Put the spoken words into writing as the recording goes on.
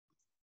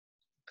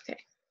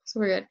So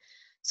we're good.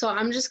 So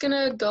I'm just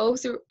gonna go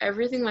through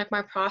everything, like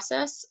my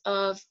process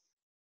of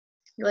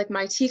like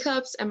my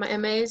teacups and my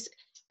MAs.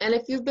 And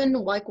if you've been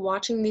like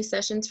watching these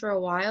sessions for a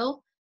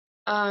while,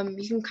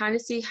 you can kind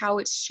of see how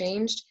it's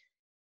changed,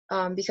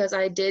 because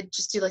I did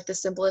just do like the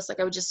simplest, like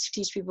I would just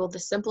teach people the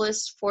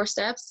simplest 4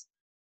 steps.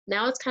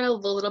 Now it's kind of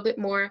a little bit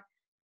more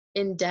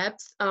in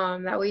depth.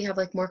 That way you have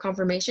like more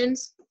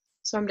confirmations.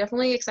 So I'm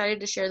definitely excited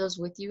to share those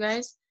with you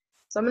guys.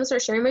 So I'm gonna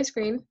start sharing my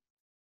screen,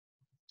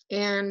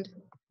 and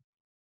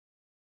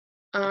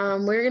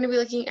we're gonna be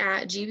looking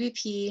at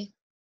GBP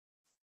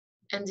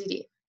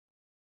NZD.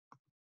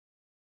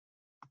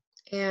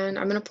 And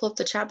I'm gonna pull up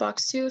the chat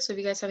box too, so if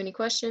you guys have any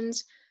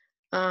questions,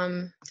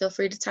 feel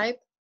free to type.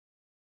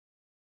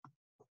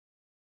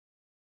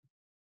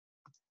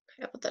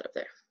 Okay, I'll put that up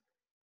there.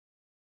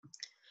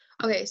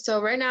 Okay,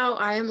 so right now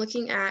I am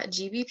looking at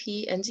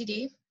GBP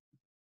NZD.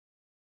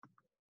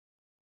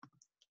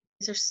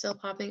 These are still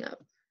popping up.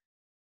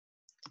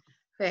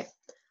 Okay,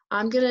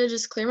 I'm gonna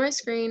just clear my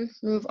screen,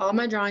 remove all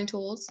my drawing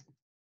tools,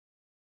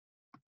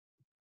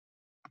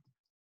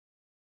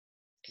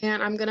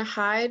 and I'm gonna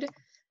hide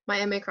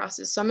my MA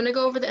crosses. So I'm gonna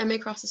go over the MA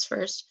crosses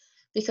first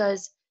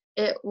because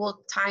it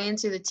will tie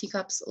into the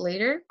teacups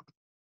later.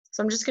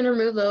 So I'm just gonna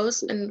remove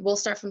those and we'll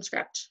start from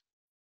scratch.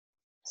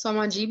 So I'm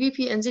on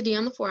GBP NZD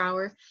on the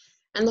 4-hour,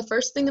 and the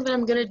first thing that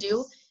I'm gonna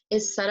do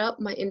is set up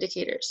my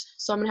indicators.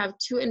 So I'm gonna have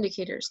 2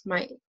 indicators,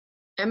 my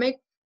MA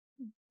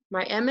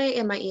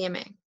and my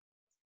EMA.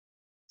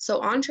 So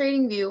on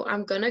TradingView,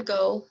 I'm gonna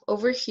go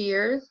over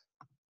here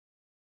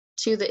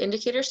to the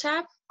indicators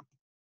tab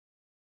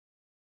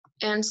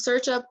and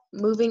search up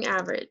moving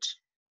average,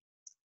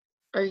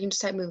 or you can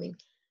just type moving.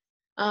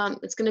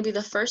 It's gonna be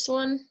the first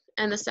one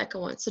and the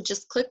second one. So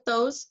just click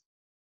those,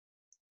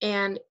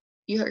 and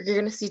you're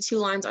gonna see 2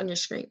 lines on your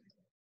screen.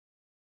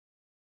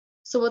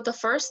 So with the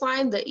first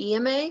line, the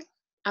EMA,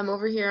 I'm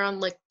over here on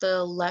like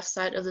the left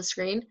side of the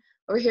screen.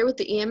 Over here with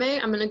the EMA,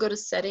 I'm gonna go to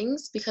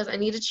settings because I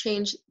need to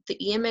change the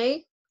EMA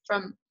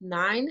from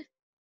 9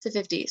 to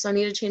 50. So I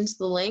need to change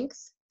the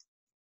length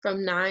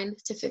from 9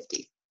 to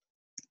 50.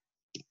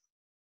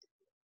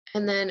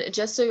 And then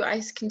just so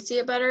I can see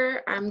it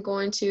better, I'm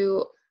going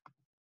to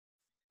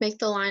make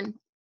the line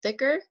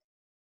thicker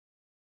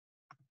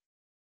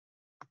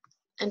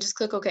and just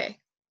click OK.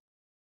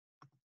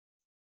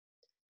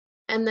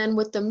 And then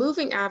with the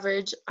moving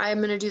average, I'm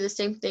going to do the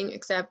same thing,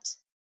 except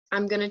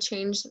I'm going to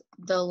change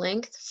the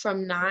length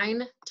from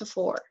 9 to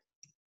 4.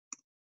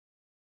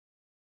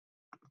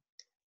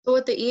 So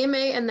what the EMA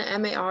and the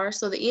MA are,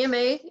 so the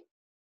EMA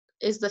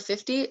is the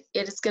 50.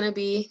 It is going to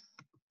be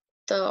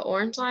the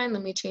orange line.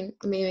 Let me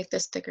make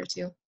this thicker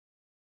too.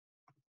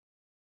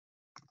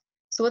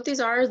 So what these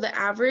are, the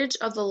average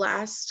of the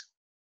last,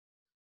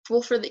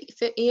 well, for the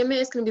EMA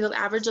is going to be the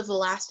average of the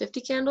last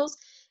 50 candles,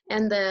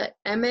 and the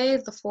MA,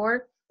 the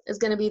 4, is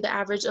going to be the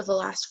average of the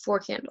last 4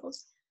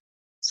 candles.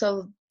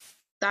 So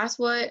that's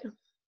what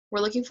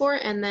we're looking for.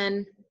 And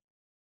then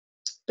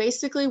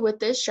basically with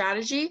this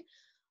strategy,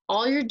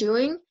 all you're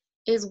doing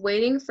is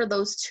waiting for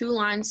those 2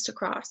 lines to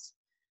cross.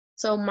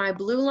 So my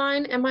blue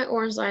line and my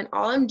orange line,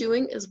 all I'm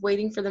doing is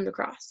waiting for them to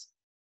cross.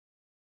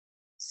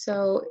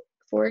 So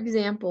for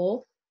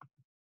example,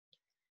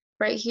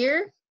 right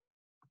here,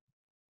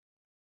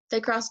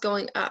 they cross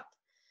going up.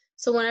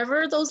 So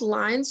whenever those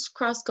lines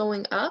cross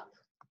going up,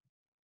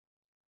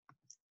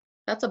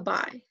 that's a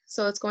buy.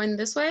 So it's going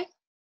this way.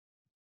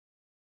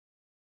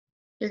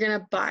 You're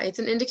gonna buy. It's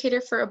an indicator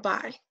for a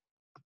buy.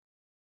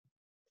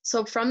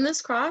 So from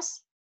this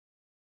cross,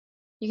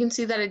 you can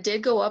see that it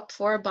did go up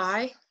for a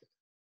buy.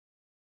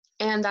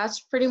 And that's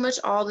pretty much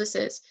all this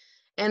is.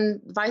 And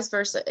vice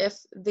versa. If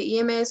the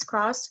EMA is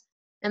crossed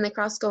and they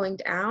cross going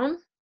down,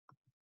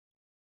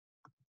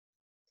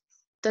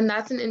 then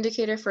that's an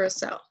indicator for a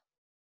sell.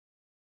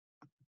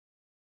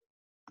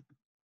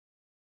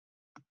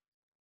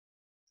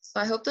 So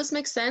I hope this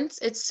makes sense.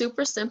 It's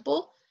super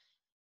simple.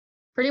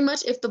 Pretty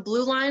much if the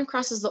blue line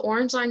crosses the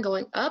orange line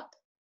going up,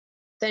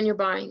 then you're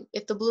buying.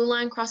 If the blue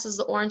line crosses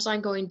the orange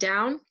line going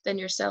down, then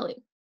you're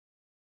selling.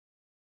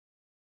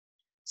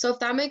 So if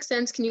that makes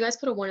sense, can you guys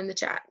put a 1 in the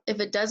chat?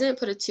 If it doesn't,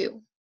 put a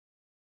 2.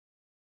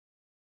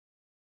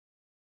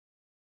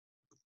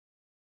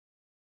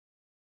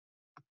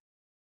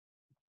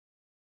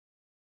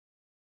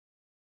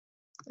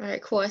 All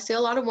right, cool. I see a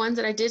lot of 1s,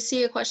 and I did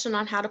see a question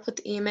on how to put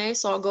the EMA,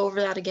 so I'll go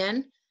over that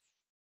again.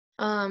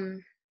 All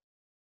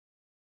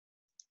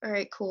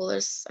right, cool. I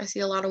see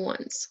a lot of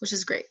 1s, which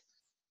is great.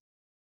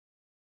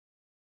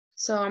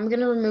 So I'm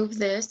gonna remove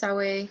this, that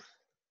way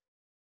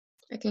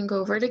I can go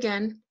over it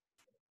again.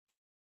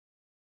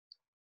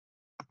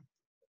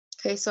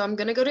 Okay, so I'm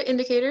gonna go to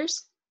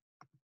indicators,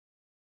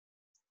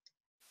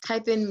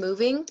 type in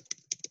moving,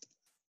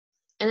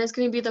 and it's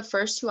gonna be the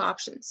first 2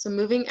 options. So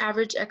moving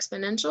average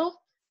exponential,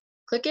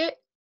 click it,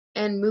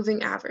 and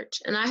moving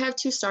average. And I have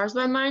 2 stars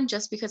by mine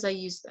just because I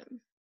use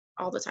them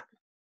all the time.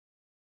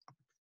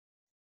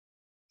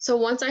 So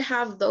once I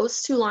have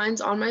those 2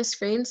 lines on my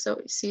screen,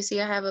 so you see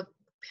I have a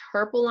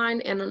purple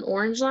line and an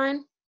orange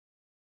line,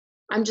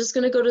 I'm just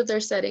going to go to their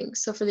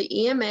settings. So for the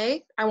EMA,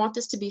 I want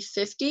this to be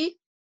 50,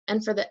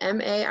 and for the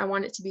MA, I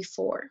want it to be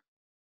 4.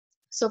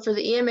 So for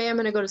the EMA, I'm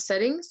going to go to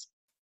settings,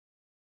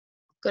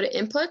 go to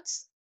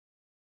inputs,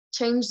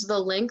 change the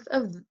length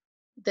of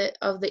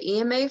the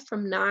EMA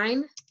from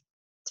 9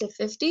 to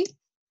 50.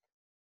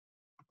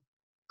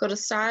 Go to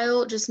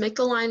style, just make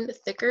the line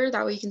thicker,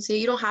 that way you can see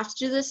it. You don't have to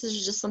do this, this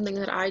is just something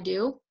that I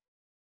do.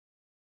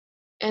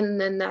 And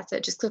then that's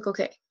it, just click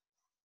OK.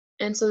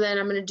 And so then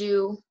I'm going to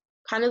do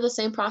kind of the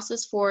same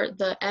process for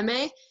the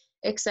MA,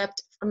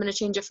 except I'm going to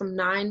change it from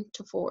 9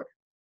 to 4.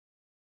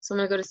 So I'm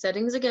going to go to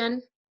settings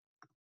again,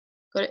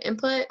 go to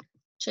input,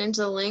 change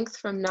the length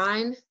from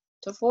 9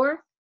 to 4,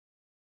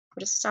 go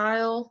to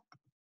style,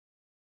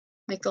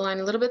 make the line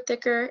a little bit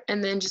thicker,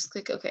 and then just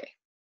click OK.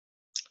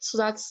 So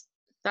that's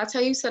how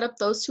you set up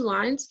those 2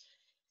 lines.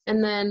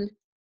 And then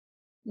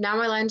now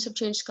my lines have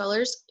changed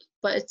colors,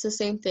 but it's the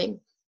same thing.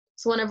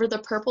 So whenever the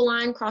purple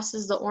line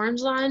crosses the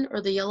orange line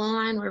or the yellow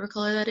line, whatever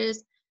color that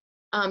is,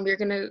 you're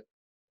gonna,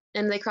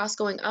 and they cross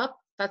going up,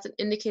 that's an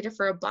indicator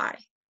for a buy.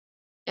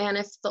 And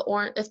if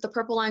the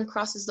purple line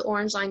crosses the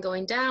orange line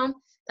going down,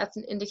 that's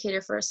an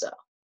indicator for a sell.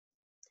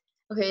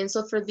 Okay, and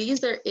so for these,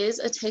 there is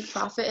a take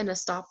profit and a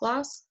stop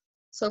loss.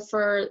 So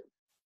for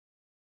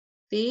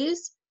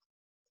these,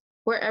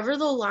 wherever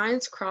the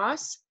lines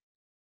cross,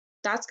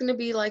 that's going to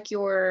be like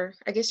your,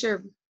 I guess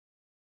your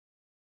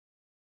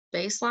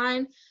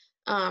baseline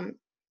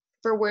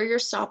for where your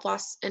stop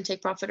loss and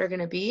take profit are going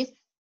to be.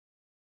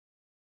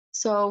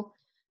 So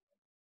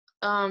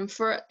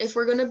if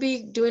we're going to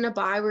be doing a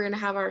buy, we're going to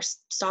have our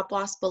stop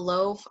loss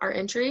below our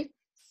entry.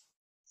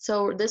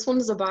 So this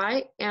one's a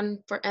buy, and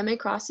for MA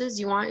crosses,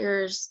 you want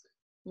your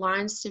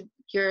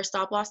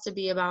stop loss to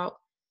be about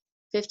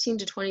 15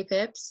 to 20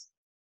 pips.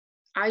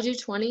 I do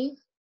 20,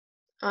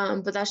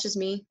 but that's just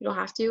me. You don't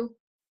have to.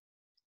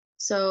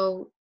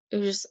 So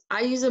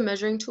I use a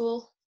measuring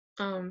tool,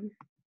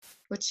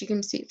 which you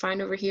can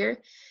find over here,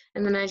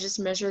 and then I just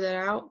measure that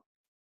out,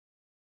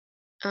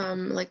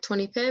 like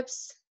 20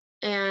 pips,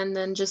 and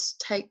then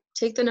just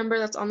take the number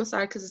that's on the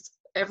side, because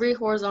every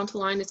horizontal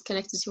line is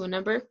connected to a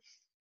number,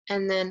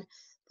 and then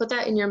put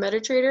that in your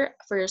MetaTrader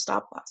for your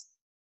stop loss.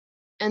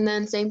 And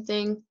then same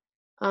thing,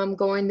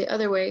 going the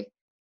other way,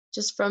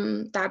 just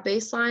from that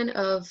baseline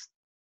of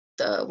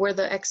where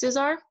the X's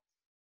are.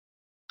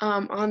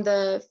 On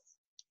the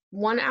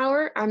 1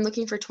 hour, I'm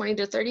looking for 20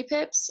 to 30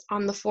 pips.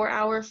 On the 4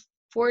 hour,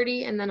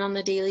 40, and then on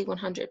the daily,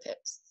 100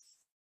 pips.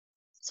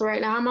 So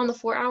right now I'm on the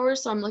 4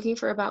 hours, so I'm looking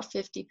for about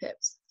 50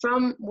 pips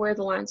from where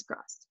the lines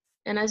crossed.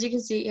 And as you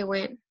can see, it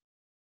went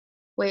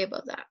way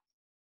above that.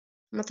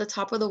 I'm at the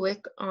top of the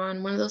wick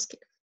on one of those,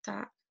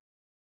 that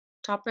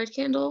top red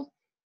candle,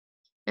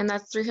 and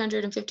that's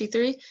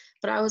 353,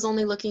 but I was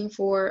only looking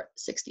for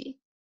 60.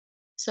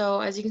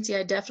 So as you can see,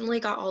 I definitely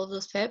got all of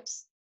those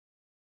pips.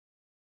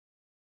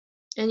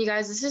 And you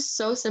guys, this is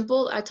so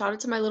simple. I taught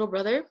it to my little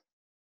brother.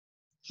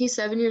 He's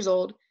 7 years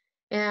old,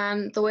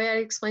 and the way I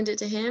explained it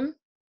to him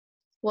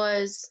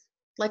was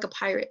like a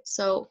pirate.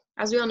 So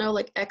as we all know,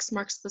 like X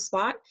marks the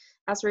spot.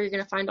 That's where you're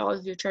going to find all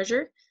of your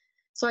treasure.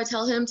 So I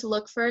tell him to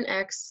look for an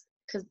X,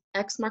 because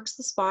X marks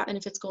the spot, and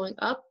if it's going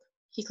up,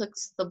 he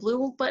clicks the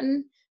blue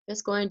button. If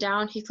it's going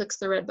down, he clicks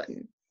the red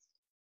button.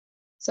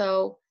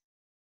 So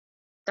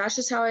that's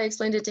just how I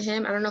explained it to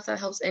him. I don't know if that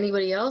helps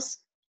anybody else,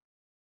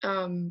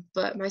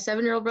 but my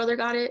 7-year-old brother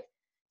got it,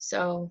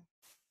 so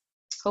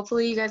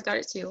hopefully you guys got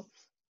it too.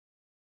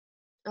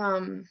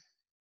 Let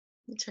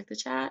me check the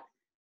chat.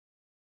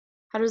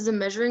 How does the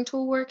measuring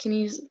tool work? Can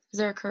you use, is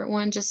there a current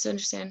one, just to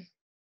understand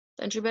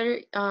the entry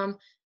better?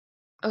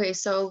 Okay,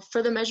 so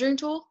for the measuring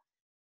tool,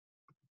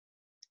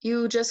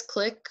 you just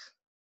click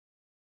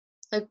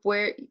like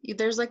where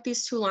there's like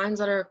these 2 lines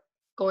that are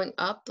going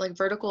up, like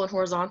vertical and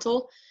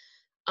horizontal.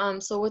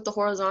 So with the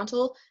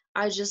horizontal,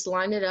 I just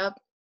line it up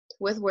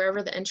with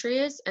wherever the entry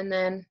is, and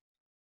then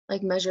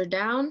like measure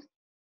down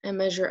and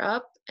measure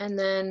up, and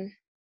then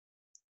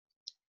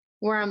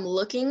where I'm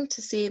looking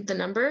to see the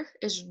number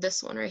is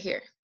this one right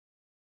here.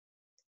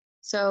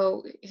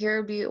 So here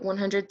would be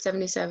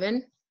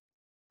 177.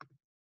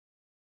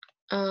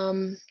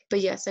 But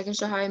yes, I can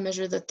show how I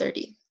measure the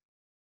 30.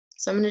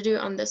 So I'm going to do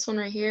it on this one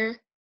right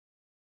here.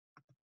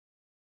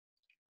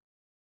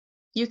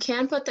 You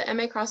can put the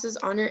MA crosses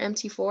on your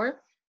MT4.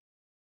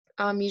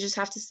 You just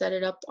have to set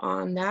it up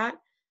on that.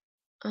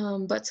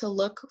 But to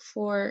look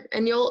for,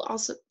 and you'll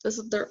also,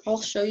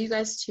 I'll show you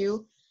guys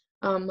too,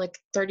 like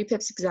 30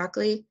 pips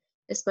exactly,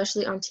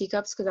 especially on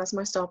teacups, because that's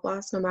my stop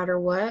loss no matter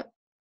what.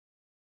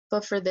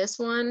 But for this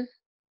one,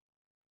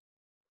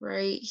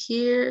 right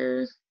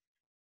here,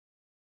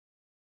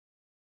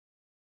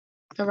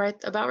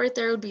 about right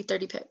there would be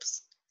 30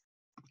 pips.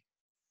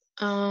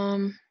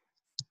 And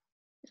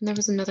there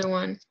was another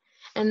one.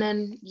 And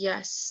then,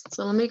 yes,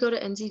 so let me go to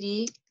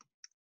NZD.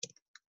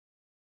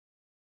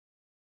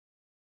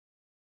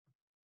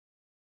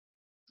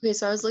 Okay,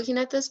 so I was looking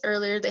at this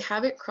earlier. They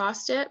haven't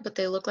crossed yet, but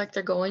they look like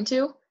they're going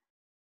to.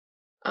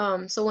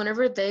 So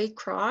whenever they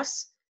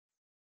cross,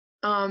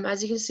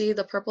 as you can see,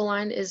 the purple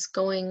line is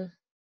going,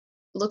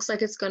 looks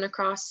like it's going to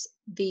cross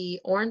the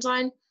orange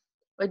line.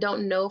 I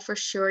don't know for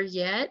sure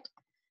yet,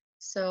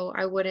 so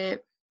I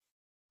wouldn't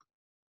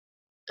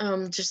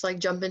just like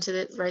jump into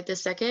it right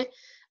this second.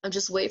 I'll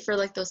just wait for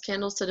like those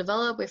candles to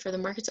develop, wait for the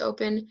market to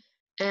open,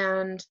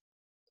 and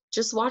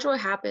just watch what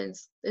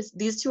happens.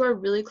 These two are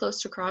really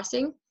close to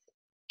crossing,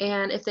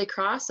 and if they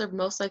cross, they're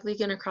most likely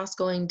going to cross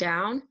going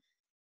down.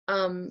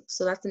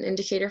 So that's an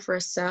indicator for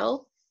a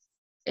sell.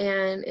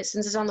 And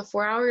since it's on the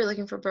 4 hour, you're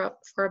looking for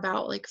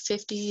about like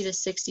 50 to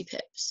 60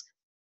 pips,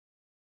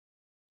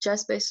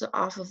 just based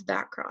off of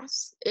that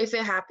cross. If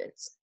it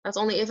happens, that's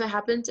only if it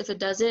happens. If it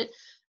doesn't,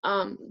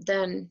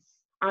 then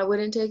I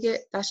wouldn't take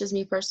it. That's just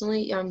me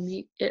personally.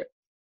 It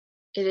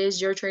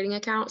is your trading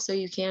account, so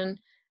you can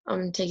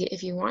take it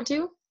if you want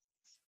to.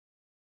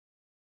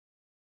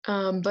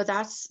 But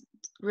that's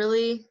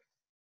really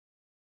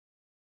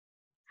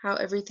how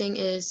everything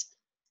is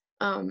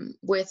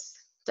with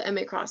the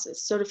MA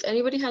crosses. So if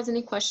anybody has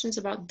any questions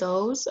about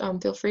those,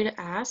 feel free to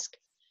ask.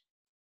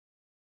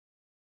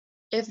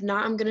 If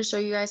not, I'm going to show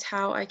you guys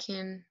how I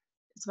can,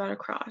 it's about a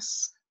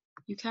cross.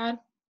 UCAD,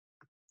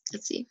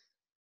 let's see.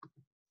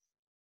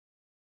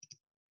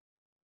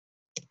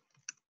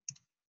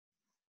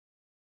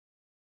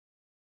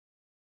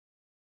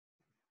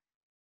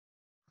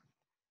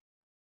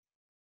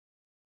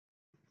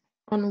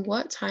 On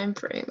what time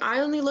frame? I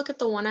only look at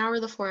the 1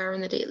 hour, the 4 hour,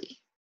 and the daily.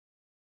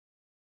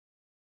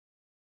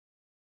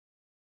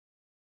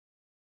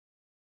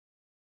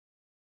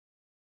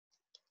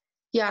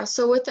 Yeah,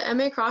 so with the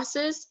MA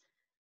crosses,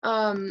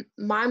 I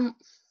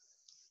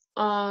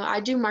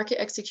do market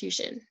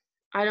execution.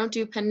 I don't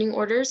do pending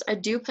orders. I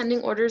do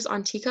pending orders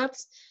on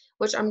teacups,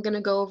 which I'm going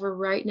to go over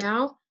right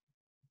now.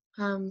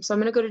 So I'm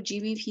going to go to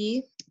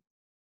GBP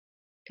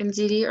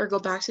NZD, or go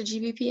back to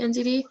GBP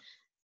NZD.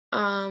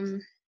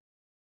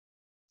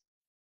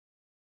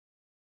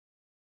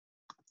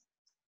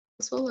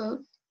 This will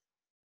load.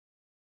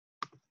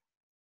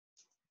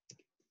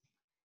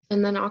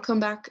 And then I'll come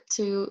back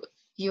to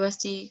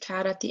USD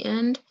CAD at the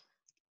end.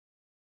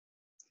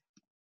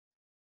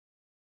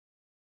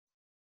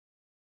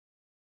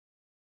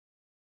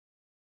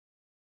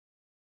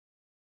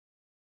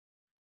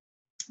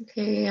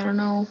 Okay, I don't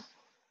know.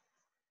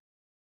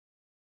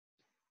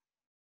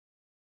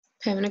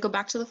 Okay, I'm gonna go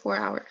back to the 4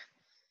 hour.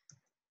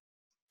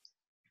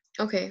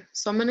 Okay,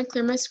 so I'm gonna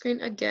clear my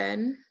screen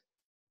again.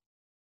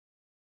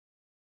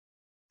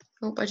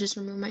 Oh, I just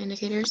removed my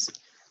indicators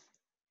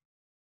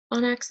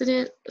on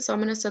accident. So I'm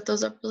gonna set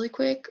those up really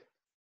quick.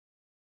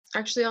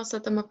 Actually, I'll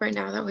set them up right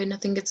now. That way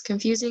nothing gets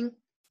confusing.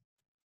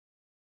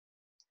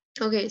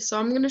 Okay, so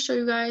I'm gonna show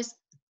you guys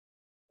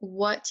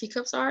what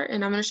teacups are,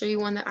 and I'm gonna show you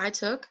one that I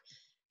took.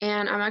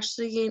 And I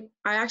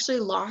actually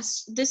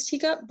lost this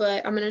teacup,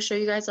 but I'm gonna show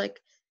you guys, like,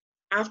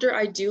 after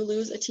I do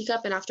lose a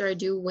teacup and after I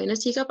do win a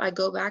teacup, I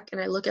go back and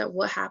I look at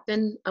what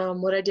happened,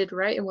 what I did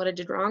right and what I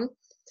did wrong.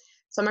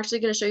 So I'm actually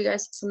going to show you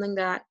guys something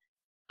that,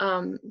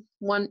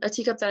 a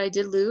teacup that I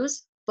did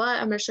lose, but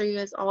I'm going to show you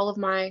guys all of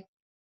my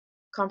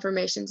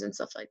confirmations and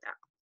stuff like that.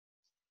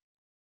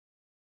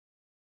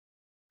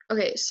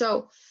 Okay,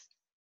 so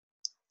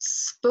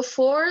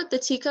before, the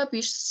teacup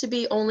used to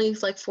be only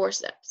like 4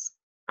 steps.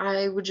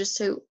 I would just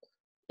say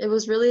it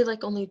was really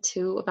like only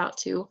about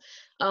two,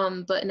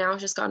 but now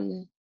it's just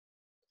gotten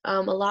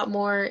a lot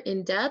more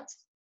in depth.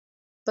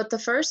 But the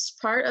first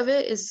part of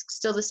it is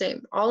still the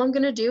same. All I'm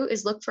going to do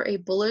is look for a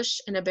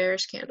bullish and a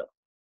bearish candle.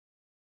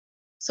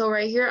 So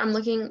right here, I'm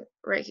looking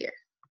right here.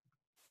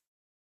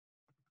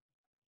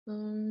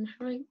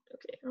 Okay,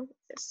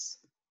 this.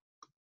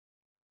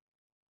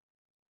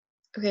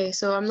 Okay,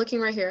 so I'm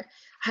looking right here.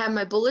 I have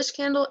my bullish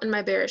candle and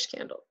my bearish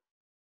candle.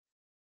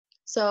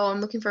 So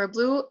I'm looking for a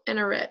blue and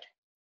a red.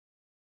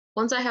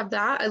 Once I have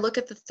that, I look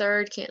at the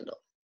third candle.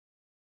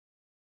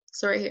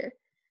 So right here.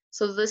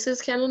 So this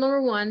is candle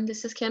number 1,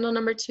 this is candle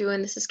number 2,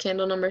 and this is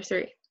candle number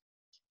 3.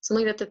 So I'm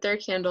looking at the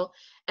third candle,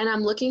 and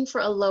I'm looking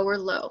for a lower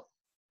low.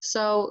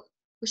 So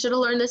we should have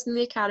learned this in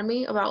the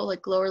academy about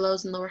like lower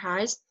lows and lower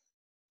highs.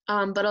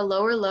 But a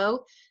lower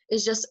low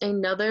is just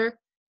another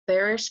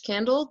bearish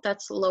candle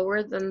that's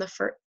lower than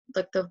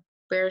the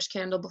bearish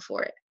candle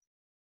before it.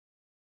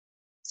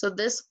 So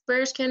this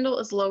bearish candle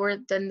is lower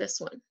than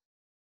this one.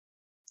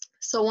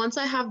 So once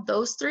I have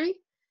those 3,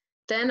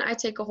 then I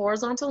take a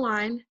horizontal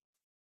line,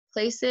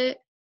 place it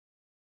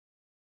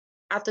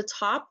at the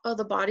top of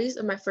the bodies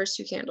of my first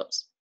 2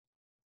 candles.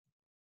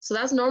 So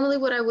that's normally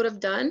what I would have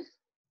done.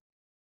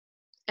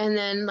 And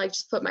then like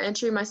just put my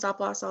entry, my stop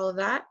loss, all of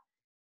that.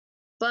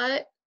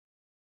 But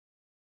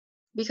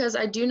because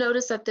I do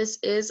notice that this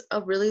is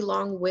a really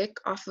long wick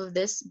off of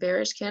this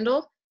bearish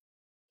candle,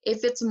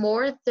 if it's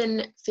more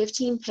than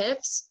 15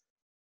 pips,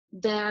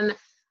 then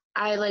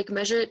I like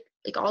measure it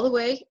like all the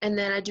way, and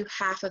then I do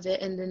half of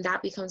it, and then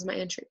that becomes my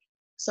entry.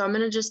 So I'm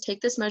gonna just take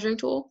this measuring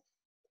tool,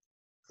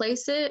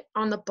 place it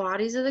on the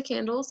bodies of the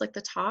candles, like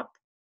the top,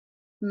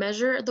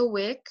 measure the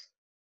wick,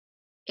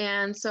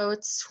 and so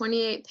it's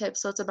 28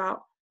 pips, so it's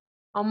about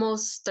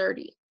almost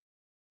 30.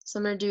 So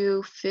I'm gonna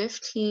do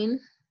 15,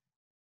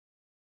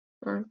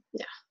 or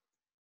yeah.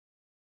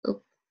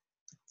 Oop.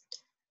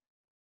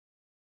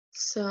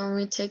 So let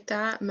me take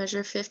that,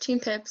 measure 15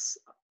 pips.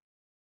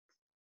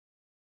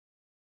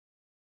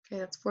 Okay,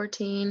 that's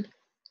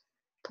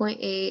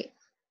 14.8.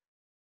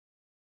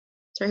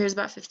 So here's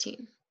about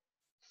 15.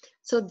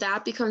 So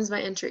that becomes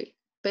my entry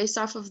based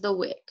off of the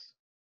wick.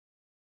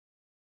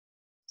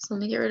 So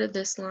let me get rid of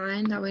this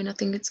line, that way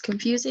nothing gets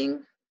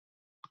confusing.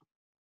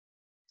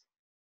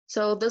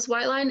 So this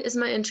white line is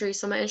my entry.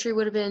 So my entry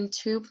would have been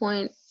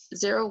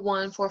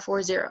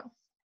 2.01440.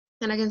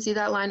 And I can see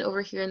that line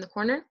over here in the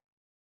corner.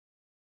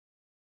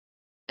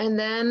 And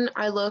then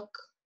I look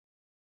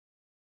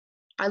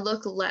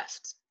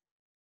left.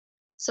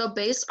 So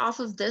based off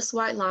of this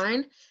white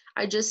line,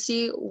 I just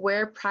see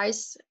where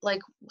price,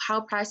 like how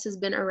price has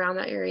been around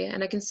that area.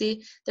 And I can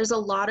see there's a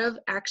lot of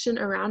action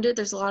around it.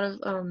 There's a lot of,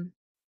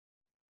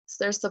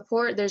 there's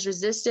support, there's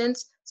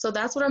resistance. So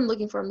that's what I'm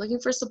looking for. I'm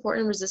looking for support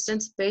and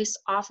resistance based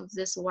off of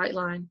this white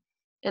line.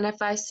 And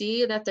if I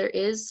see that there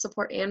is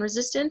support and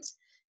resistance,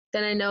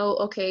 then I know,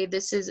 okay,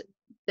 this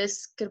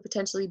could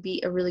potentially be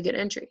a really good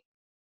entry.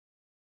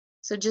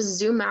 So just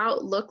zoom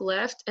out, look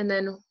left, and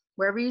then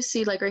wherever you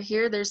see, like right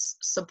here, there's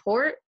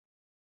support.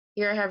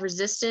 Here I have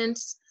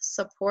resistance,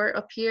 support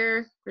up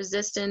here,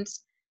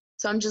 resistance.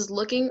 So I'm just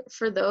looking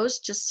for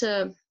those just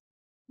to,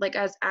 like,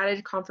 as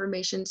added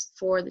confirmations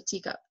for the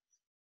teacup.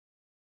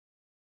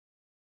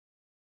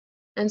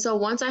 And so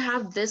once I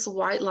have this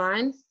white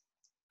line,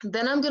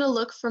 then I'm gonna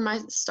look for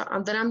my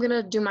stop, then I'm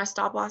gonna do my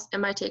stop loss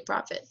and my take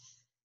profit.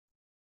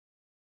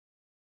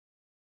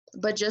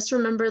 But just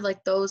remember,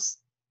 like, those,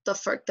 the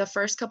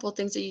first couple of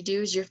things that you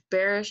do is you're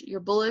bearish,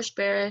 you're bullish,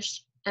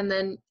 bearish, and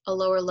then a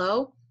lower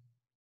low.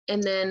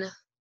 And then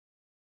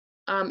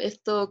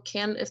if the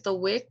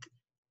wick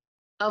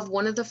of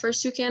one of the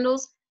first two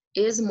candles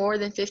is more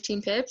than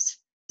 15 pips,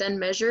 then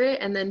measure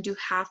it and then do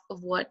half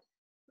of what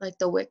like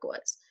the wick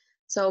was.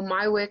 So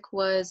my wick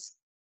was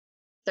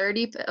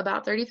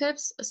about 30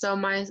 pips. So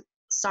my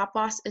stop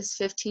loss is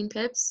 15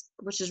 pips,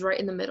 which is right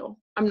in the middle.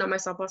 I'm not my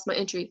stop loss, my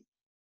entry.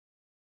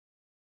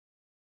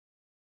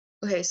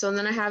 Okay, so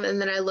then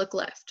I look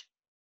left.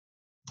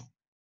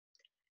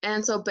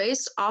 And so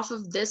based off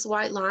of this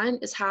white line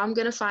is how I'm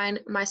gonna find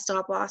my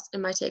stop loss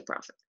and my take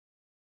profit.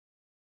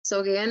 So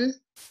again,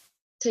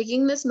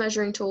 taking this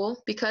measuring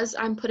tool, because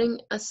I'm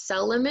putting a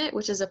sell limit,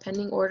 which is a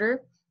pending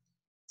order.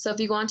 So if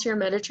you go onto your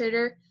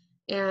MetaTrader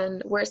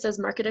and where it says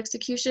market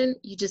execution,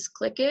 you just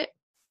click it,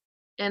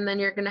 and then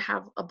you're gonna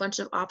have a bunch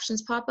of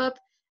options pop up,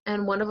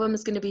 and one of them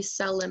is gonna be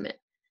sell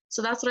limit.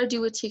 So that's what I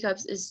do with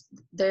teacups, is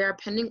they are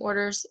pending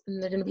orders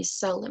and they're gonna be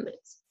sell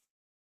limits.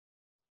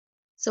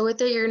 So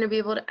with it, you're gonna be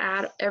able to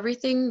add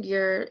everything,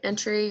 your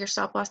entry, your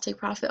stop loss, take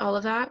profit, all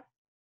of that.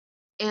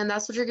 And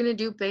that's what you're gonna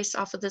do based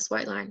off of this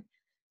white line.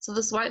 So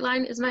this white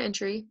line is my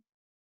entry.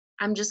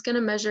 I'm just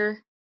gonna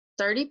measure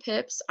 30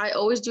 pips. I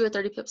always do a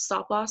 30 pip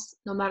stop loss,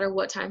 no matter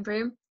what time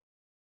frame.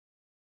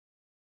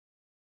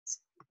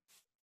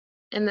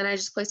 And then I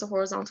just place a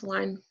horizontal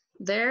line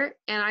there,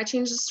 and I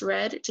change this to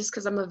red just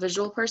because I'm a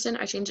visual person.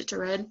 I change it to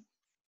red.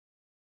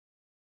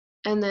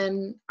 And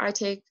then I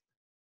take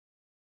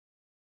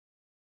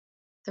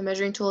the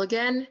measuring tool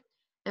again,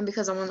 and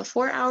because I'm on the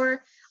 4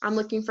 hour, I'm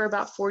looking for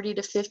about 40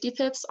 to 50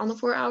 pips on the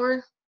 4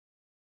 hour.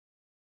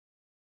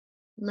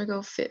 I'm gonna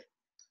go I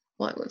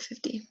went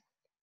 50.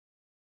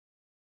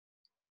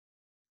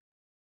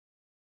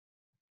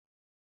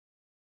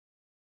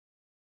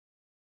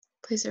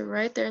 Place it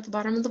right there at the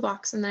bottom of the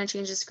box, and then I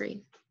change the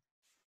screen.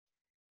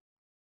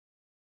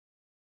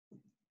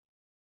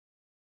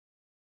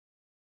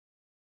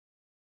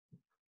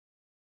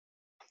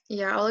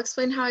 Yeah, I'll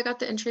explain how I got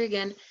the entry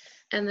again,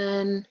 and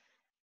then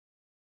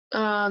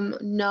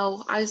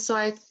no, I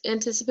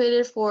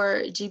anticipated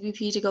for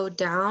GBP to go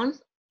down,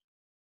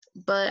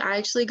 but I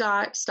actually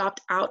got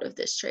stopped out of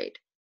this trade.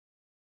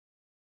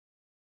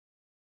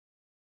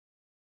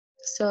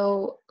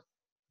 So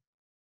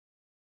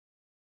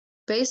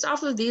based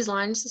off of these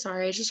lines,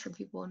 sorry, I just heard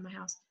people in my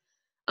house.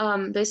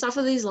 Based off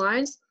of these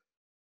lines,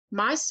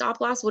 my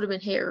stop loss would have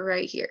been hit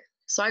right here.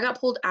 So I got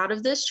pulled out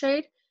of this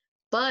trade,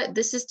 but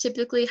this is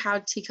typically how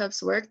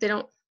teacups work.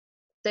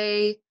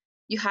 You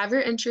have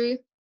your entry,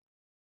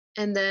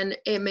 and then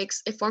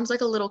it forms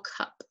like a little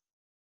cup.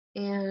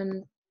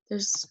 And I'm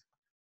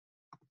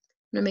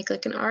gonna make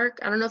like an arc.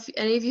 I don't know if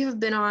any of you have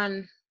been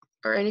on,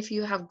 or any of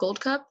you have Gold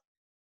Cup.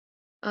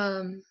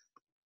 I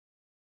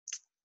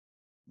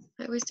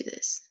always do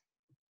this.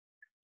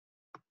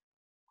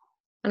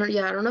 I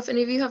don't know if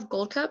any of you have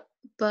Gold Cup,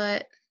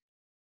 but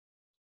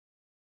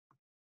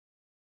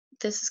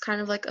this is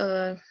kind of like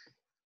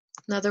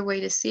another way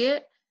to see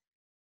it.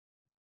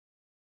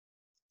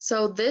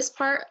 So this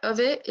part of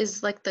it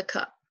is like the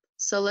cup.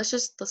 So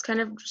let's kind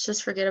of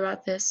just forget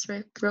about this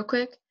real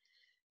quick.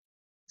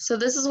 So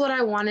this is what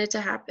I wanted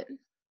to happen.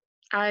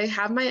 I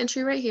have my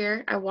entry right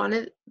here.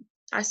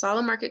 I saw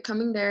the market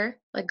coming there,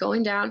 like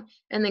going down,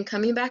 and then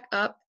coming back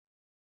up,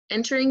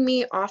 entering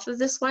me off of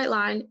this white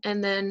line,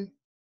 and then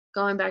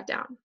going back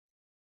down.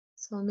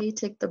 So let me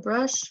take the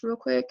brush real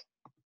quick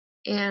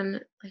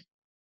and like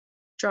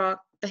draw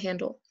the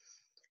handle.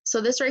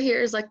 So this right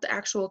here is like the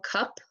actual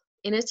cup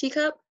in a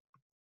teacup.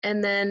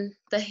 And then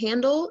the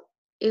handle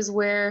is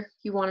where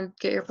you want to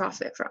get your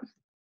profit from.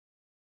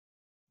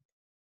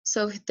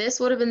 So this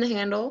would have been the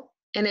handle,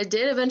 and it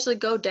did eventually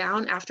go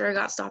down after I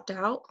got stopped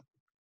out.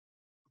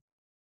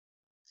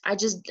 I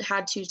just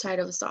had too tight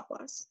of a stop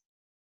loss.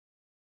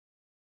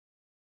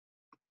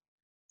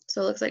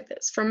 So it looks like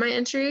this. From my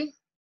entry,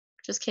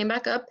 just came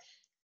back up,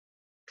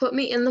 put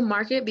me in the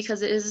market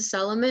because it is a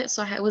sell limit,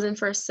 so I was in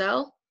for a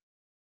sell,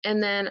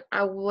 and then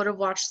I would have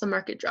watched the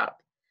market drop.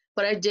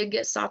 But I did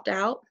get stopped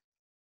out.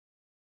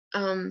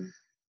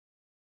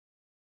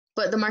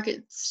 But the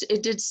market,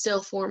 it did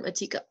still form a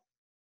teacup.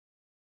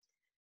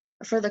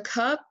 For the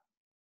cup,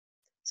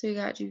 so you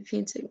got GBP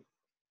and SIG.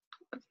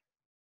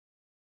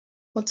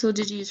 What tool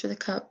did you use for the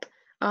cup?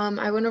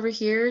 I went over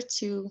here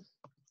to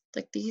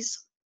like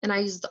these, and I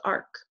used the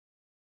arc.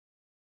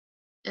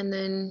 And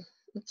then,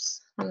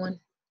 oops, wrong one.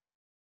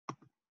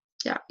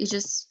 Yeah, you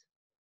just,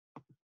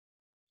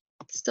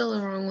 still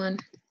the wrong one.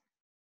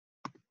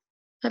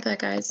 My bad,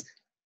 guys.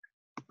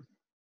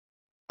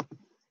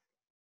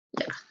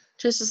 Yeah,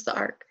 just the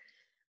arc.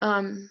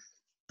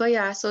 But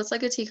yeah, so it's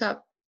like a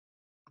teacup.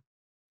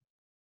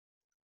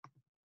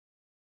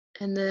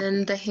 And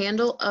then the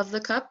handle of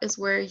the cup is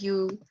where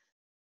you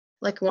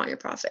like want your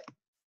profit.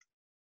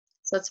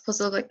 So it's supposed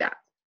to look like that.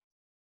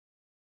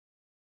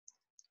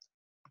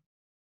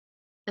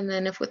 And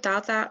then if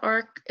without that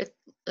arc,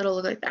 it'll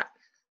look like that.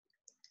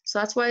 So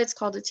that's why it's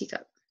called a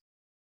teacup.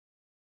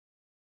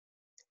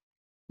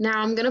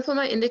 Now I'm gonna put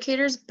my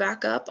indicators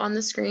back up on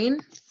the screen,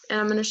 and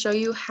I'm gonna show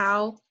you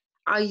how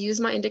I use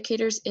my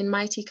indicators in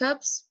my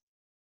teacups.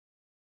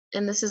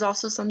 And this is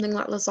also something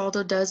that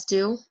Lizaldo does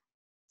do.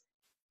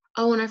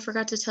 Oh, and I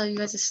forgot to tell you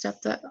guys a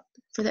step that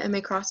for the MA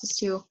crosses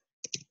too.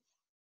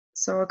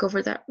 So I'll go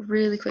over that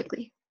really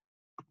quickly.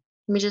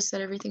 Let me just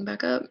set everything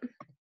back up.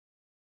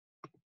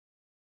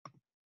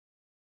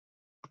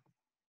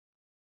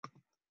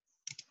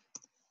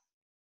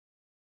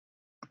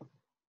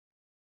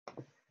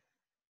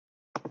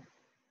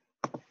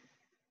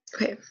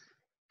 Okay.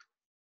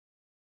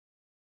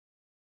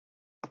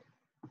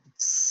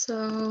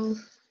 So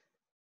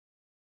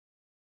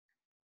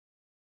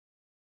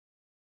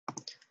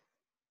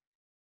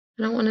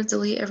I don't want to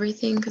delete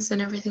everything because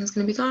then everything's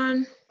going to be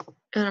gone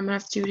and I'm going to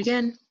have to do it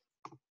again.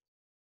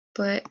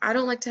 But I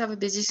don't like to have a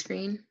busy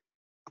screen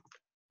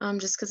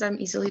just because I'm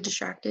easily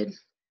distracted.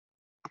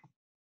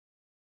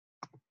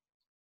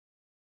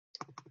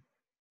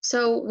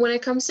 So when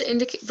it comes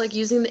to like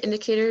using the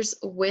indicators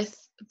with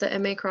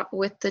the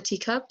with the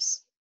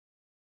teacups,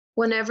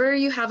 whenever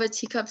you have a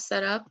teacup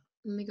set up,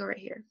 let me go right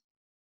here.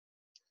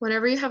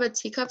 Whenever you have a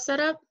teacup set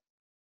up,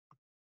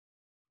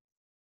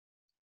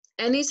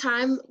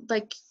 anytime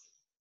like,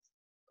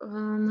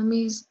 let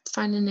me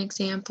find an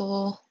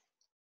example.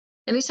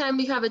 Anytime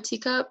you have a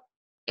teacup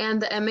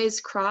and the MAs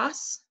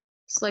cross,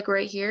 it's like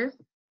right here.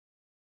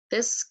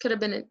 This could have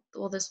been,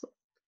 well, this,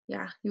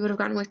 yeah, you would have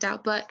gotten wicked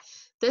out. But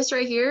this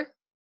right here,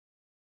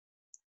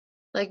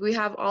 like we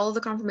have all of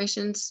the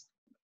confirmations,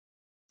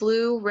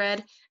 blue,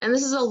 red, and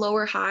this is a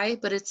lower high,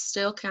 but it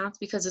still counts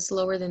because it's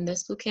lower than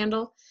this blue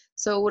candle.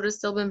 So it would have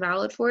still been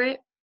valid for it.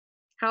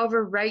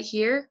 However, right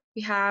here,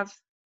 we have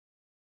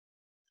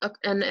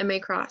an MA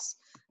cross.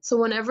 So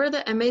whenever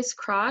the MAs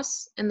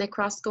cross and they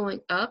cross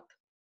going up,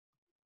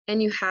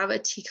 and you have a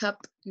teacup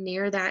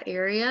near that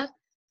area,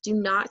 do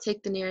not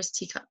take the nearest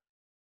teacup.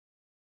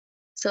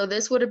 So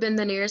this would have been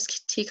the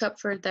nearest teacup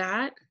for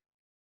that.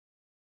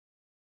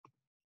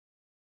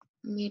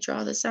 Let me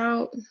draw this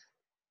out.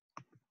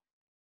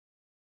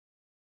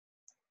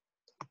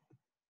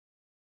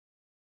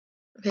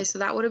 Okay, so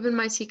that would have been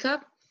my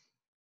teacup.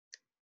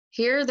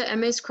 Here, the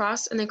MAs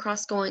cross and they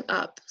cross going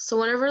up. So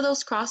whenever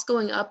those cross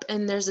going up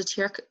and there's a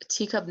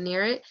teacup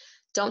near it,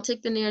 don't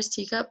take the nearest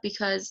teacup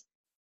because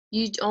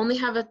you only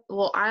have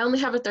I only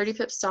have a 30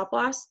 pip stop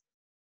loss.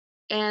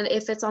 And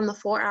if it's on the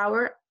 4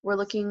 hour, we're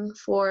looking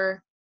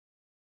for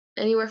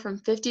anywhere from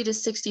 50 to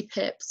 60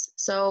 pips.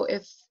 So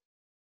if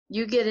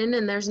you get in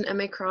and there's an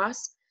MA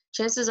cross,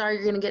 chances are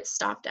you're going to get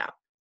stopped out.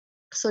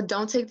 So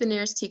don't take the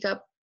nearest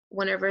teacup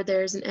whenever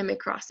there's an MA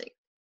crossing.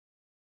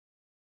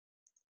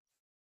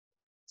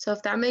 So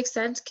if that makes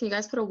sense, can you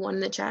guys put a 1 in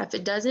the chat?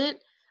 If it doesn't,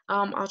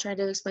 I'll try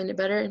to explain it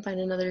better and find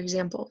another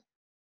example.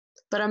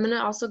 But I'm going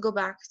to also go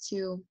back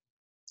to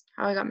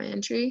how I got my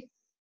entry.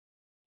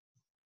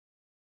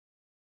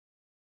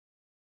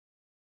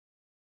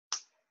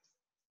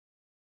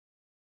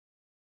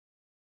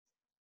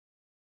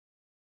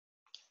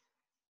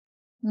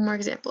 One more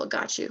example,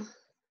 got you.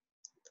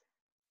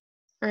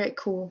 All right,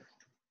 cool.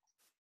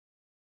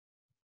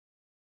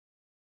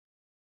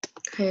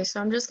 Okay, so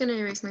I'm just going to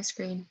erase my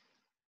screen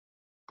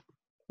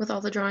with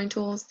all the drawing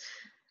tools.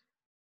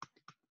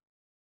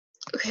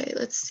 Okay,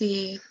 let's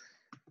see.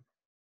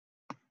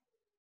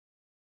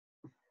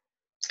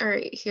 All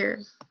right,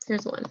 here's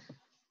one.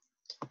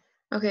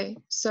 Okay,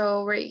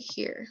 so right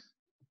here,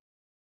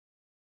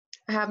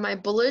 I have my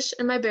bullish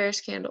and my bearish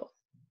candle.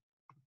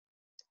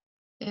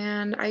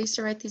 And I used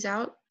to write these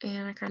out,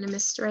 and I kind of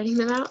missed writing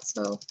them out,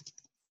 so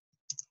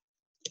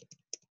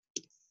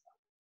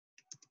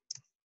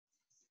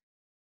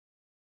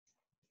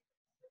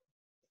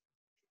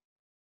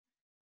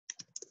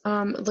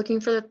Looking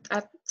for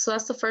so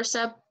that's the first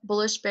step,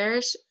 bullish,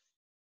 bearish,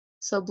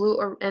 so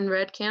blue and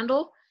red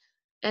candle.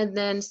 And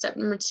then step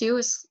number 2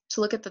 is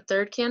to look at the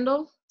third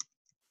candle.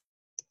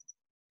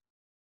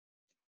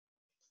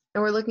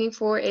 And we're looking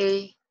for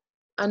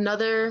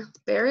another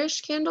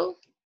bearish candle.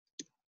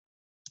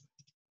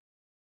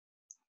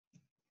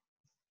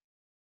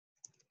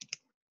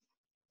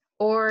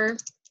 Or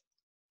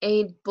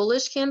a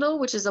bullish candle,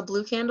 which is a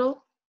blue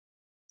candle.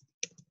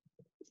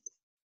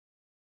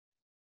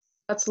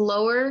 That's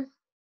lower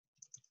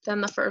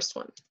than the first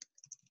one.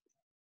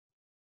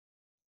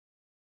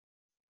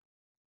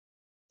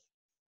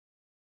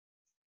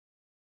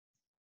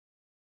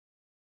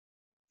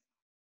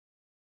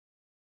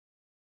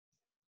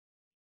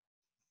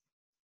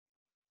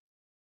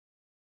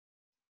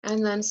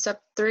 And then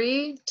step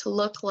 3, to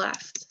look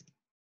left.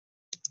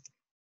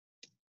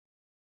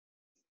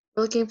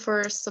 We're looking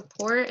for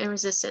support and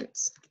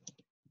resistance.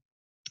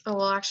 Oh,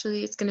 well,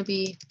 actually, it's going to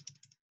be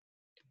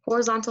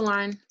horizontal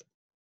line,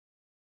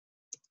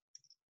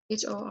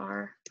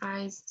 horizont,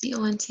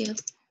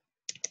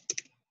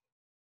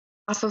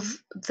 off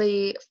of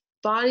the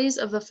bodies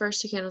of the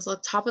first 2 candles, the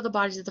top of the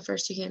bodies of the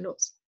first 2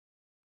 candles.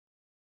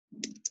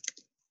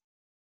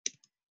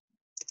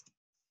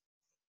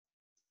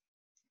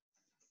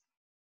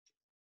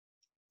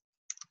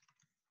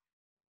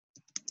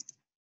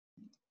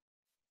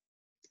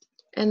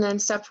 And then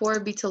step 4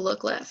 would be to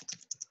look left.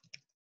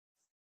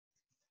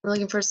 We're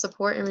looking for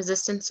support and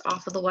resistance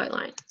off of the white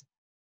line.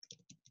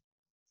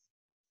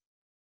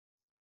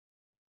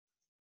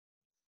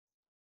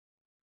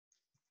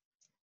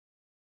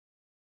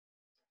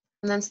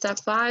 And then step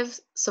 5,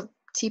 so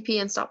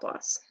TP and stop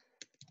loss.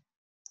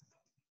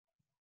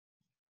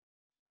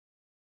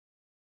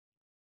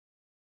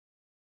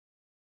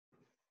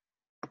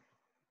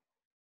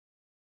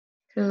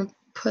 Gonna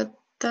put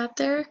that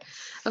there.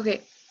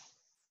 Okay.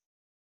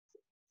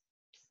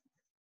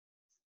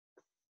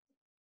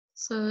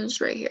 So it's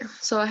right here.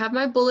 So I have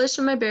my bullish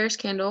and my bearish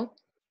candle.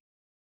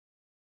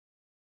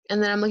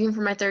 And then I'm looking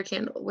for my third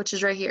candle, which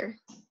is right here.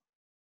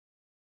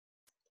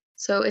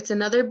 So it's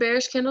another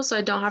bearish candle, so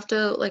I don't have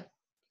to like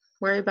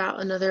worry about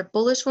another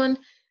bullish one.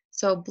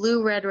 So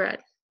blue, red,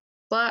 red.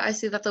 But I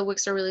see that the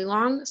wicks are really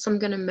long, so I'm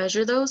gonna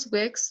measure those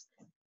wicks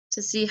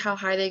to see how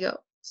high they go.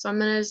 So I'm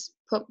gonna just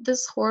put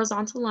this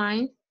horizontal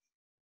line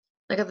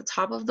like at the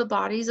top of the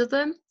bodies of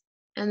them,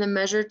 and then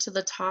measure to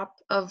the top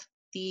of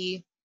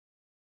the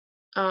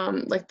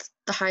like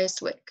the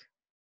highest wick.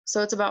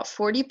 So it's about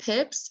 40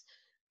 pips.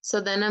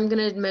 So then I'm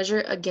gonna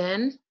measure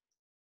again,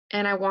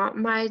 and I want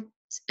my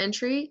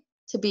entry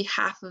to be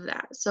half of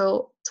that,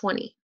 so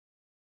 20.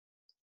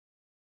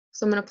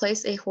 So I'm gonna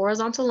place a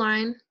horizontal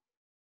line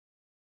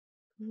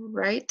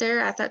right there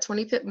at that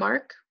 20 pip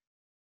mark,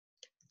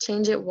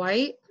 change it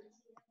white,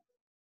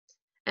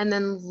 and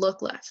then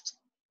look left.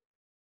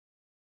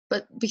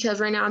 But because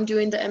right now I'm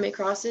doing the MA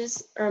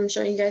crosses, or I'm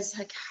showing you guys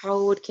like how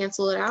it would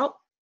cancel it out.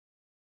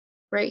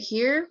 Right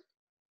here,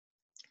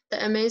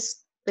 the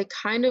MAs,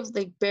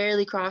 they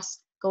barely cross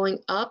going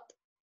up.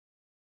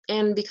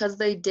 And because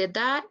they did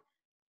that,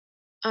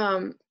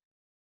 I'm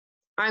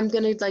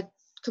gonna like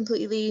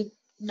completely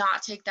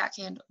not take that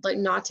candle, like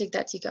not take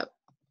that teacup,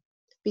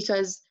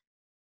 because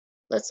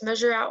let's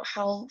measure out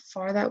how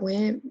far that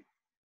went.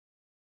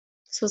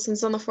 So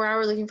since on the 4 hour,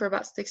 we're looking for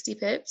about 60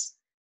 pips.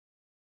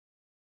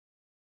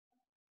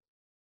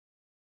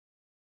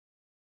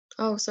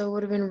 Oh, so it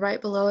would have been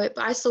right below it,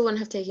 but I still wouldn't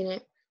have taken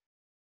it.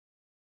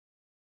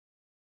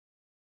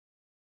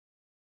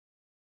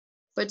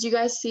 But do you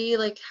guys see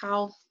like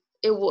how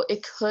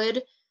it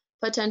could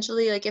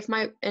potentially, like if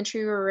my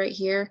entry were right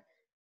here,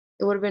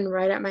 it would have been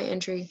right at my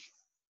entry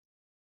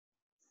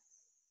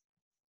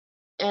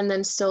and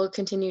then still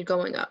continued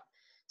going up.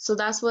 So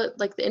that's what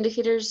like the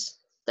indicators,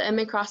 the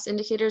MA cross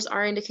indicators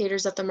are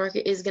indicators that the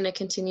market is going to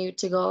continue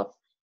to go up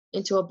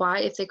into a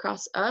buy if they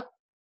cross up.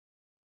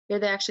 Here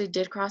they actually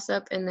did cross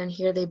up, and then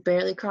here they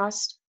barely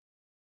crossed.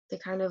 They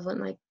kind of went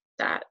like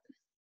that.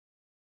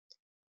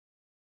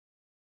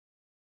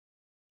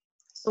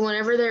 So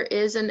whenever there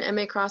is an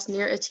MA cross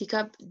near a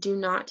teacup, do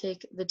not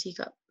take the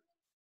teacup.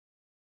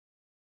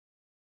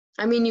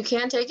 I mean, you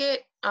can take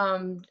it.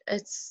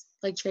 It's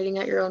like trading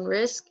at your own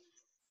risk,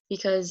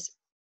 because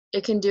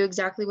it can do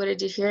exactly what it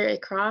did here.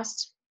 It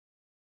crossed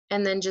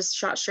and then just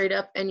shot straight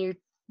up, and you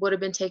would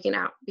have been taken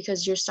out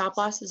because your stop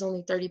loss is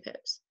only 30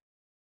 pips.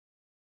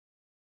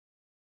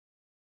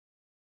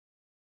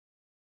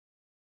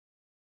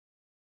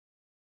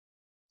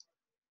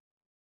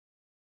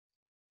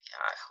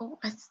 Yeah,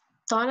 I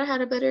thought I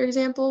had a better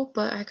example,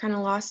 but I kind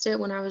of lost it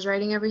when I was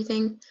writing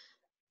everything.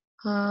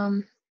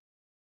 Let's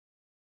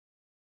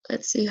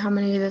see how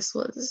many this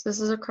was. This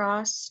is a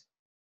cross.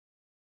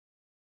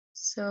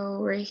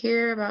 So right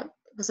here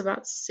was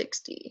about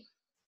 60.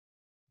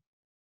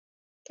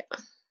 Yeah.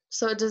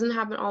 So it doesn't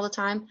happen all the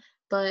time,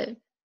 but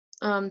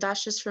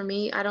that's just for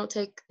me. I don't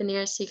take the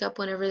nearest teacup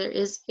whenever there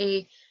is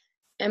a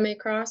MA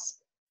cross.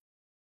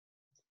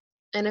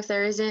 And if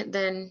there isn't,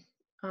 then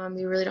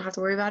you really don't have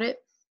to worry about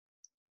it.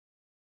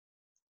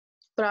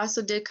 but I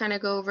also did kind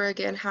of go over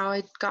again how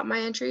I got my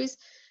entries.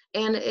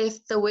 And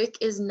if the wick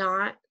is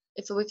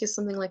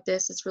something like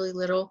this, it's really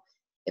little.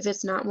 If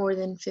it's not more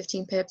than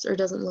 15 pips or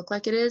doesn't look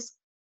like it is,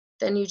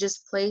 then you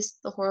just place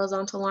the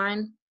horizontal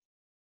line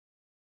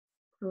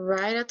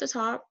right at the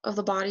top of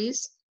the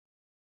bodies.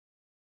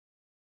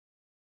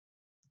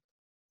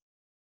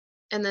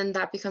 And then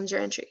that becomes your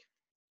entry.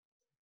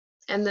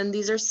 And then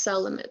these are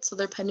sell limits, so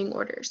they're pending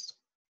orders.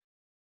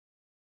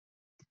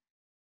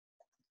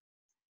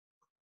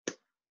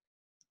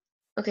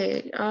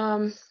 Okay,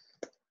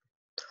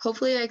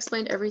 hopefully I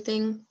explained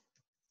everything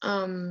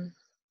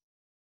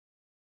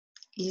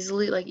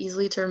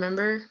easily to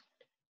remember.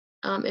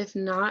 If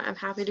not, I'm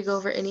happy to go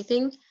over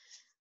anything.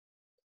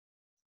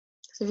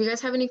 So if you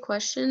guys have any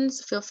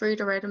questions, feel free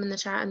to write them in the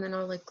chat, and then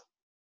I'll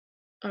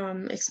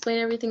explain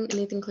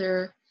anything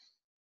clearer.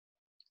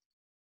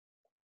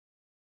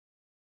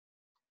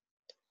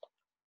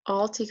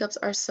 All teacups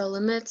are sell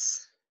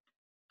limits.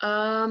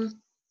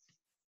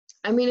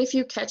 I mean, if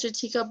you catch a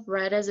teacup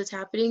right as it's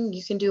happening,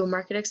 you can do a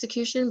market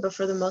execution, but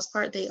for the most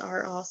part, they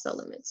are all sell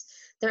limits.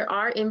 There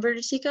are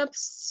inverted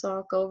teacups, so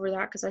I'll go over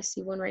that because I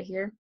see one right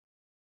here.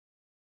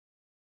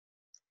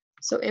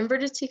 So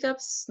inverted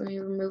teacups, let me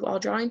remove all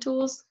drawing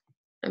tools.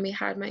 Let me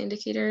hide my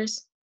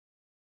indicators.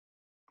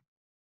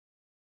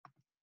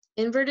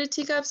 Inverted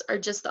teacups are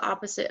just the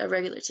opposite of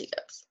regular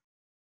teacups.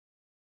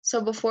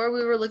 So before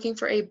we were looking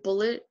for a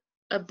bullish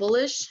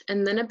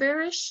and then a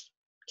bearish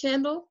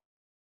candle.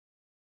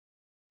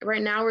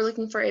 Right now we're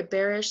looking for a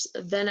bearish,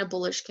 then a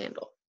bullish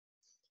candle.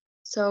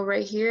 So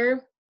right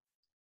here,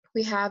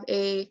 we have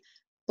a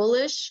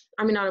we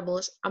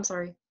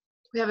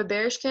have a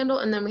bearish candle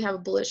and then we have a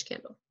bullish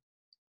candle.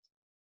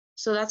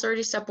 So that's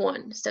already step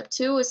one. Step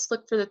two is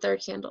look for the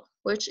third candle,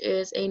 which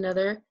is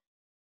another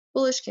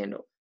bullish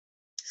candle.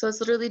 So it's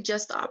literally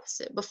just the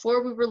opposite.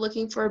 Before we were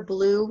looking for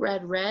blue,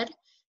 red, red.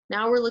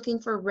 Now we're looking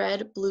for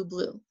red, blue,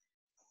 blue.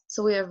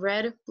 So we have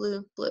red,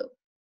 blue, blue.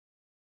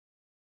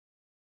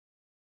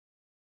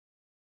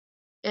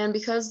 And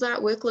because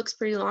that wick looks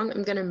pretty long,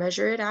 I'm going to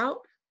measure it out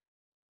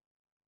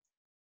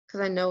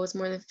because I know it's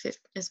more than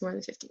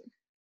 15.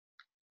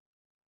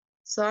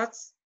 So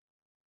that's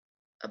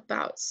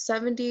about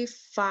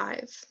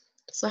 75.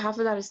 So half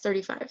of that is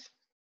 35.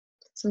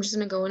 So I'm just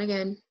going to go in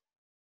again.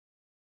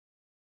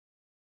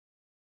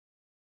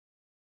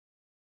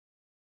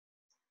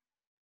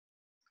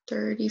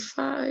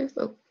 $35.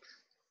 Oh.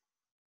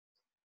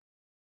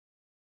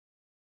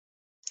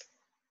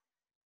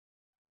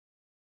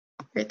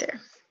 Right there.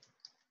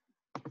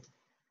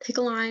 Take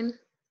a line.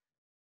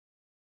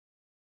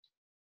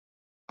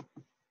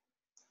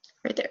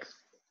 Right there.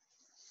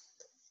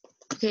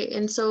 Okay,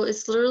 and so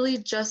it's literally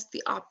just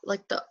the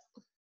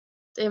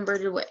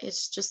inverted way.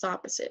 It's just the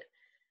opposite.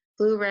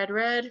 Blue, red,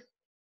 red.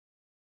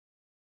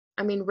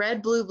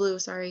 Red, blue, blue,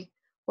 sorry.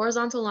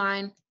 Horizontal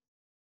line.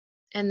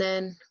 And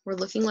then we're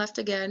looking left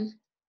again.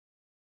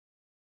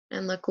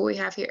 And look what we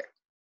have here.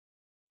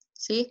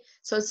 See?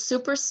 So it's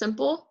super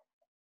simple.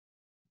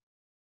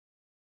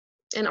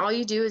 And all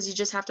you do is you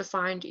just have to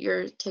find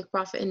your take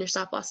profit and your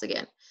stop loss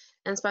again.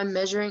 And it's by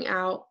measuring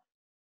out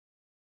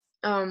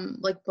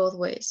both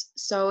ways.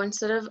 So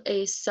instead of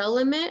a sell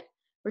limit,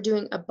 we're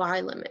doing a buy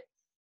limit.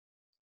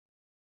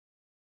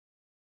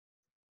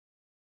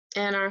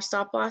 And our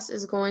stop loss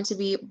is going to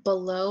be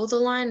below the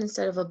line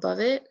instead of above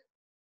it,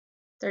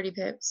 30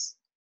 pips.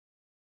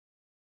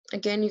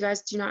 Again, you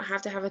guys do not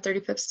have to have a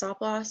 30 pip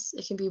stop loss.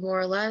 It can be more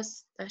or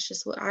less. That's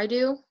just what I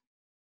do.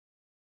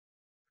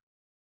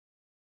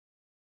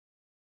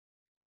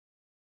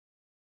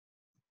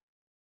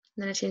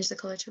 And then I change the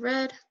color to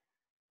red.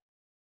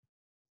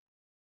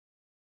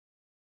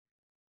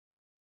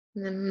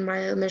 And then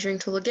my measuring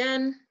tool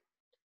again,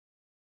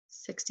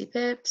 60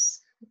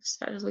 pips. Oops,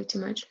 that is way too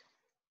much.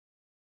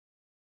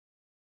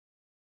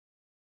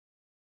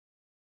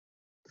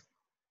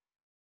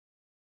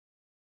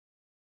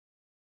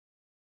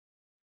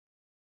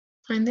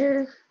 Line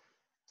there,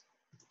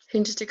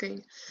 changes to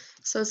green.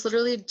 So it's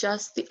literally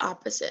just the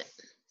opposite.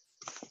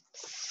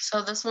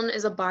 So this one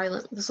is a buy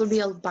limit. This would be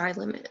a buy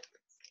limit.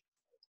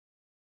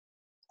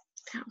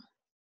 Ow.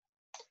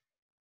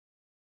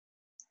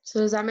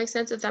 So does that make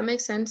sense? If that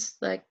makes sense,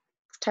 like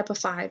type of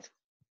 5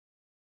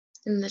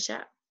 in the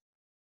chat.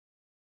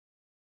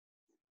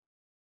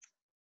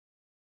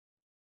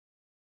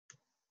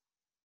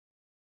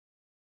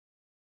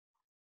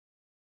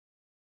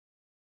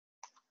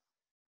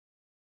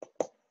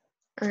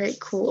 All right,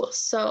 cool.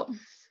 So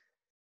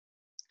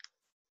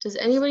does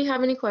anybody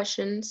have any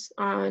questions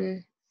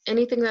on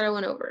anything that I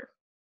went over?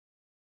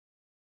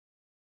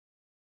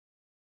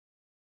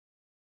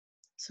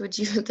 So would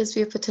this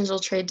be a potential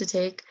trade to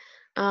take?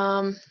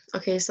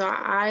 Okay, so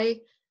I'm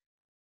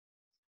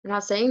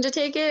not saying to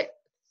take it.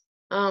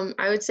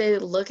 I would say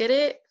look at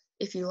it.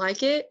 If you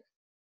like it,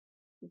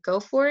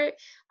 go for it.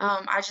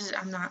 I'm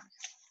not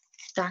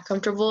that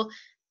comfortable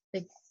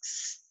like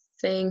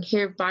saying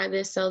here, buy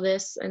this, sell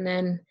this, and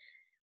then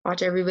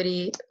watch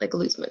everybody like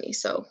lose money.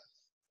 So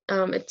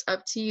it's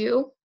up to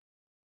you.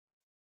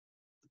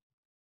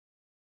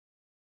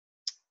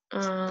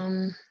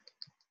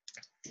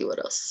 See what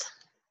else.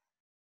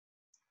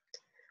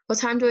 What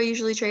time do I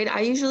usually trade?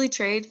 I usually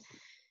trade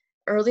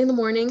early in the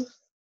morning.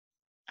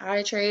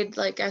 I trade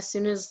like as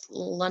soon as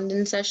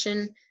London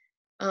session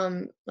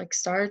like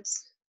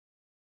starts.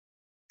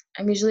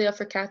 I'm usually up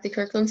for Kathy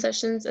Kirkland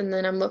sessions, and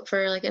then I'm up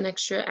for like an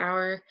extra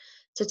hour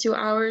to 2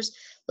 hours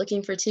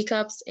looking for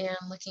teacups and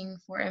looking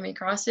for MA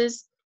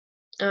crosses.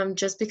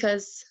 Just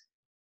because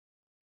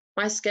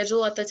my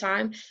schedule at the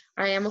time,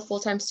 I am a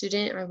full-time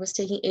student. I was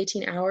taking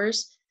 18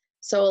 hours.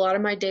 So a lot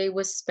of my day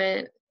was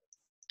spent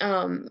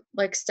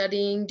like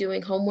studying,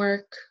 doing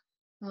homework.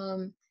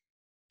 And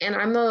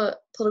I'm a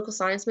political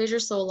science major,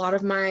 so a lot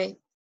of my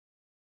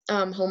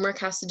homework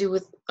has to do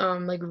with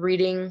like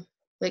reading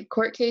like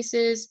court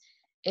cases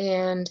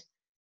and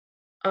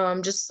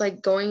just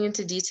like going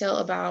into detail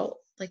about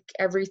like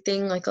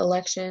everything, like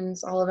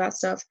elections, all of that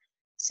stuff.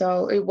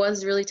 So it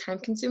was really time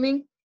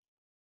consuming.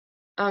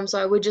 So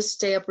I would just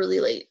stay up really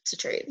late to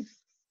trade.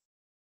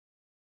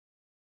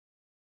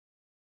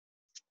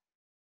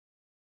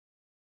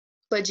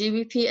 But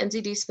GBP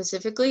NZD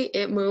specifically,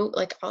 it moved,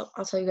 like I'll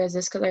tell you guys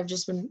this because I've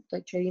just been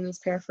like trading this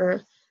pair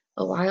for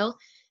a while.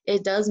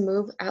 It does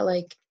move at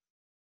like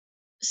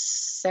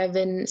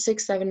 7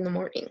 in the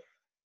morning.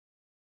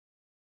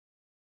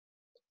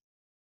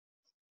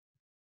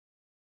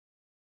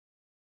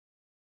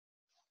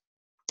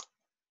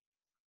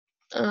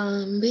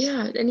 But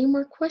yeah, any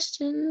more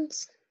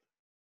questions?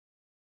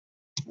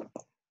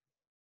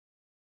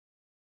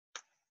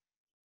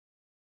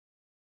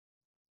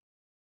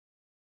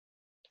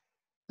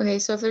 Okay,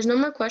 so if there's no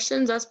more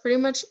questions, that's pretty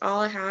much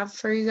all I have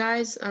for you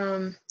guys.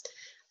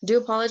 Do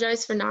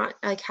apologize for not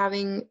like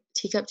having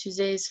Teacup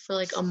Tuesdays for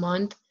like a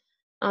month.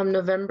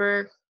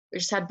 November, we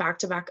just had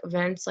back-to-back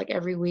events like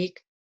every week.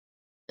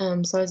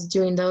 So I was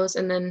doing those,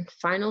 and then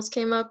finals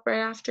came up right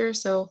after,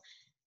 so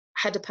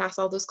I had to pass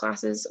all those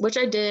classes, which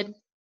I did.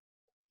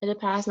 I did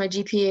pass. My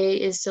GPA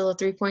is still a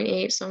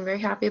 3.8, so I'm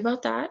very happy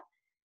about that.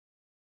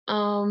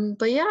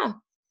 But yeah,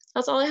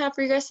 that's all I have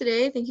for you guys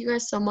today. Thank you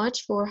guys so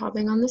much for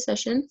hopping on the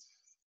session.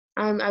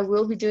 I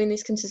will be doing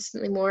these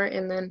consistently more,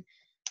 and then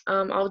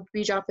I'll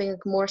be dropping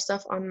more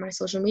stuff on my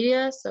social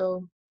media.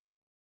 So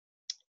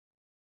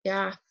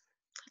yeah,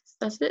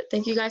 that's it.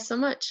 Thank you guys so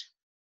much.